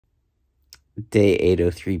Day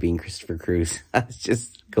 803 being Christopher Cruz. I was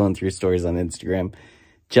just going through stories on Instagram.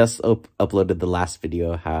 Just uploaded the last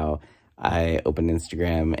video how I opened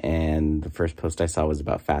Instagram and the first post I saw was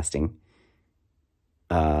about fasting.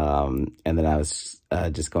 And then I was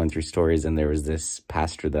just going through stories and there was this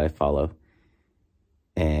pastor that I follow.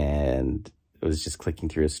 And it was just clicking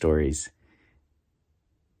through his stories.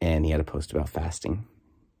 And he had a post about fasting.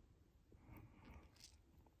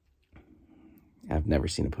 I've never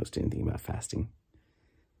seen him post anything about fasting.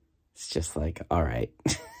 It's just like, all right.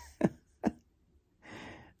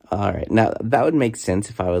 All right. Now, that would make sense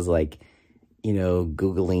if I was like, you know,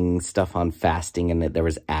 Googling stuff on fasting and that there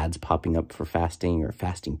was ads popping up for fasting or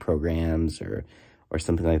fasting programs or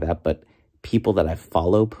something like that. But people that I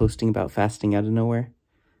follow posting about fasting out of nowhere,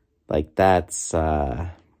 like that's, nah.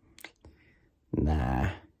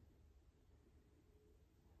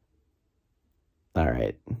 All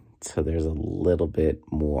right. So there's a little bit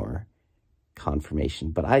more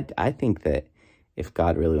confirmation. But I think that if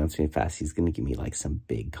God really wants me to fast, he's going to give me like some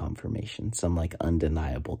big confirmation, some like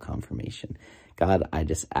undeniable confirmation. God, I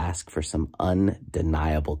just ask for some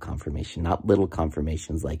undeniable confirmation, not little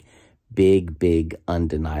confirmations, like big, big,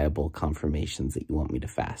 undeniable confirmations that you want me to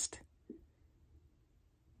fast.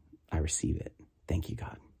 I receive it. Thank you,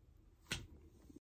 God.